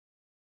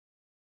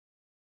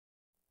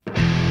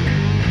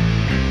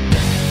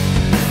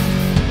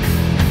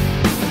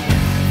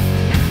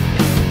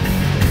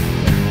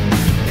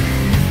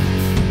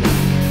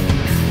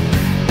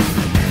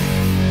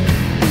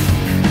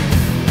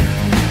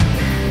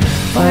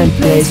Find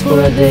place for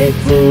a day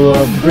full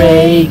of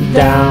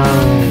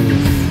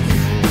breakdowns.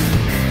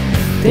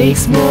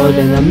 Takes more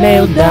than a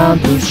meltdown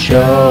to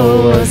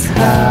show us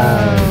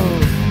how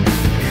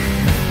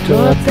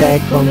to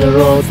attack on the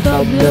road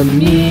of the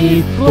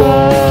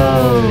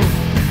Meatplow.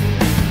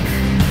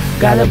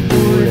 Got a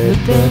bullet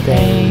that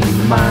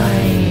ain't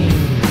mine.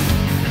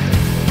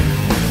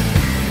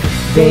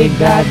 They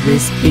got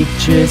these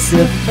pictures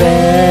of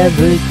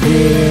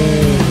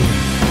everything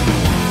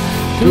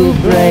to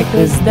break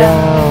us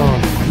down,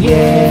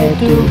 yeah,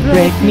 to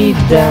break me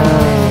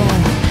down.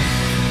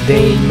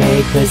 They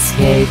make us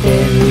hate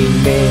and we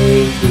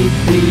make it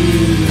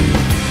bleed.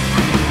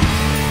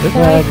 But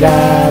I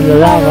got a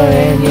lover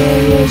and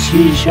yeah,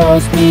 she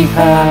shows me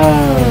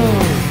how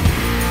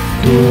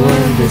to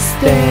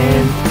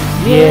understand,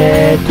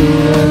 yeah, to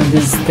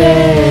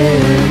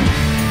understand.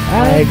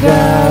 I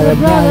got a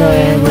brother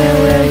and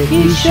well,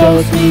 he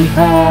shows me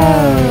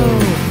how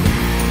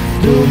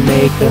to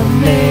make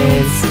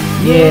amends,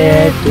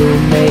 yeah, to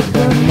make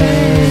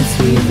amends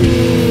with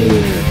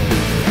it.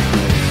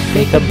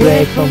 Take a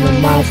break from the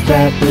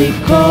mousetrap we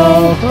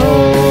call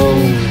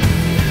home.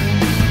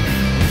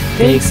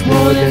 Takes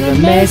more than a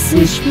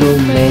message to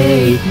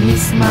make me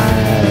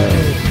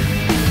smile.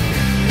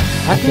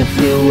 I can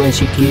feel when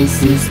she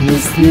kisses me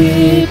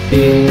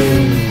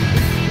sleeping,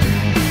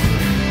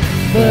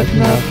 but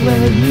not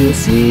when the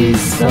music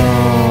is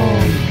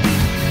on.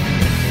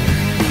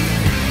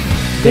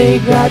 They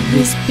got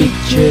these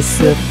pictures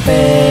of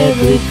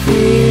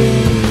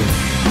everything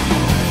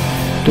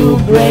to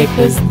break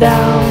us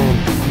down,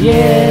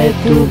 yeah,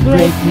 to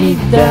break me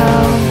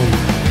down.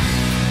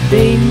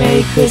 They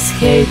make us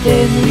hate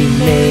and we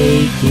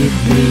make it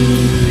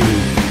bleed.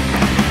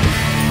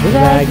 But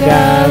I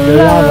got a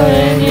lover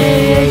and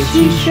yeah,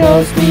 she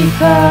shows me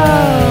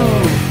how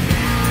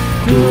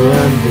to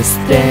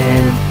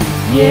understand,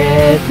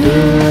 yeah, to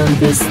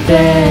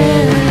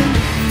understand.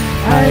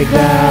 I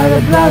got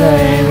a brother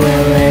and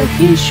well,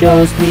 he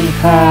shows me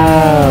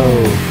how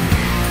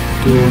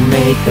to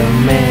make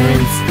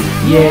amends,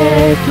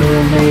 yeah, to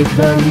make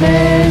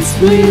amends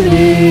with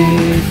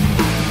it.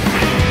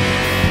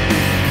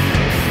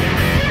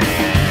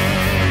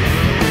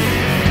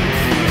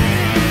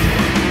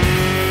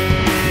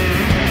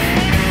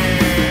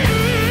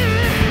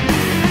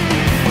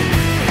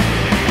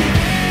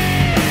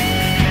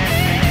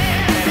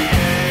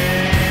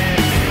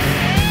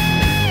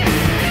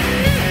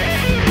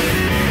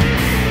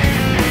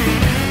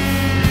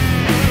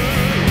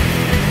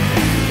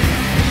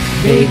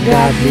 They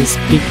got these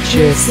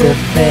pictures of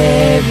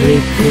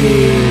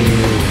everything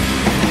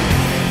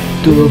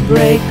to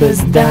break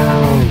us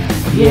down,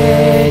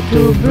 yeah,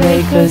 to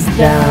break us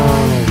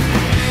down.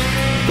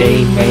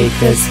 They make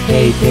us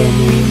hate and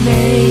we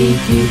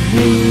make it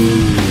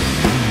bleed.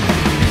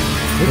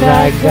 But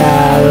I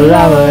got a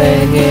lover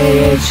and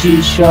yeah,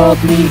 she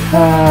showed me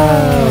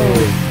how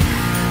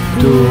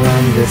to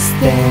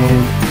understand,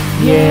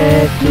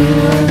 yeah, to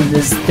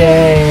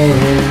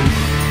understand.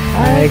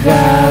 I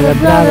got a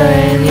brother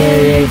and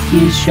yeah,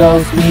 he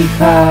shows me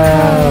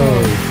how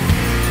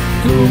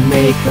to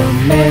make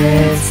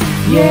amends,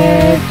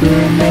 yeah, to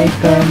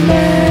make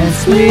amends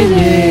with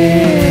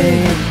it.